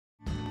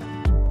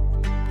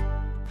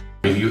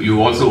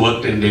You also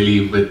worked in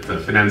Delhi with the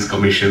Finance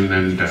Commission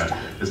and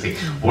this thing.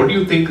 What do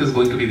you think is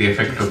going to be the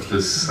effect of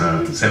this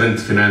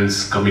 7th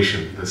Finance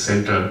Commission, the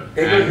centre,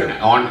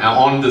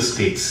 on the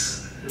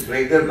states?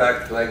 Break their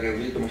back like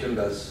every commission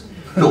does.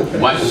 No,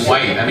 why?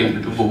 I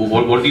mean,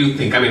 what do you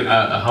think? I mean,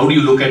 how do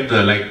you look at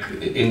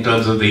the, in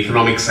terms of the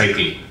economic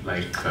cycle,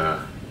 like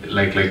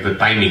the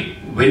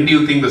timing? When do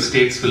you think the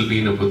states will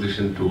be in a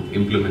position to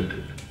implement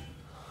it?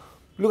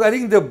 Look, I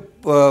think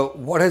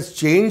what has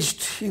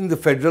changed in the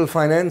federal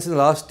finance in the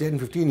last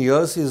 10-15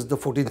 years is the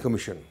 14th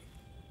Commission,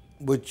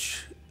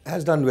 which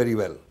has done very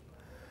well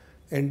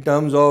in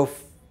terms of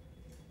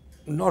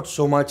not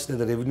so much that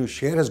the revenue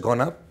share has gone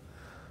up,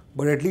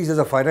 but at least as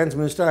a finance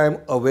minister, I am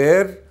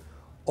aware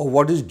of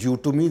what is due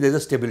to me. There's a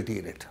stability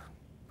in it.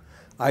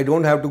 I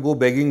don't have to go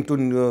begging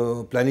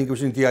to Planning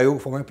Commission Niti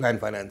Aayog for my planned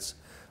finance.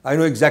 I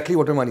know exactly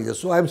what my money is,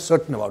 so I am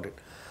certain about it.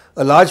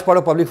 A large part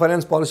of public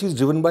finance policy is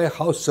driven by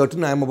how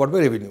certain I am about my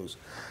revenues.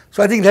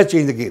 So I think it has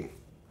changed the game.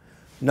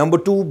 Number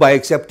two, by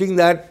accepting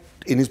that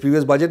in his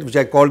previous budget, which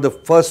I called the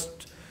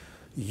first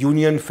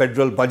union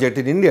federal budget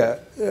in India,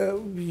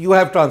 you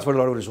have transferred a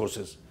lot of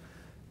resources.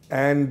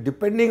 And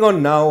depending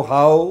on now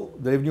how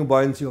the revenue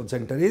buoyancy of the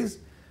centre is,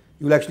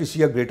 you will actually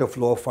see a greater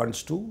flow of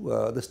funds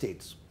to the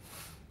states.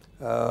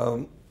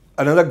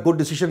 Another good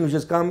decision which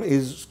has come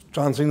is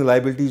transferring the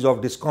liabilities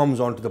of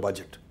DISCOMs onto the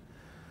budget.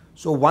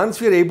 So once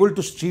we are able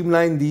to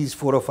streamline these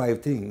 4 or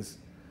 5 things,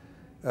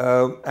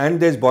 and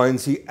there's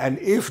buoyancy, and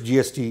if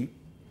GST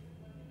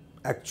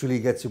actually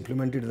gets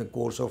implemented in the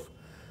course of,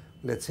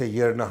 let's say, a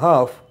year and a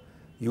half,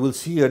 you will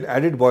see an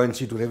added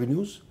buoyancy to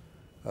revenues.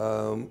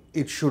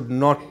 It should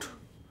not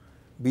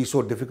be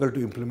so difficult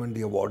to implement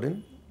the award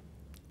in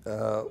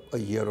a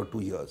year or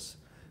 2 years.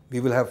 We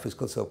will have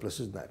fiscal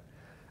surpluses in that.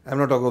 I'm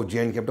not talking of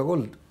J&K, I'm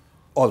talking of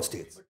all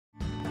states.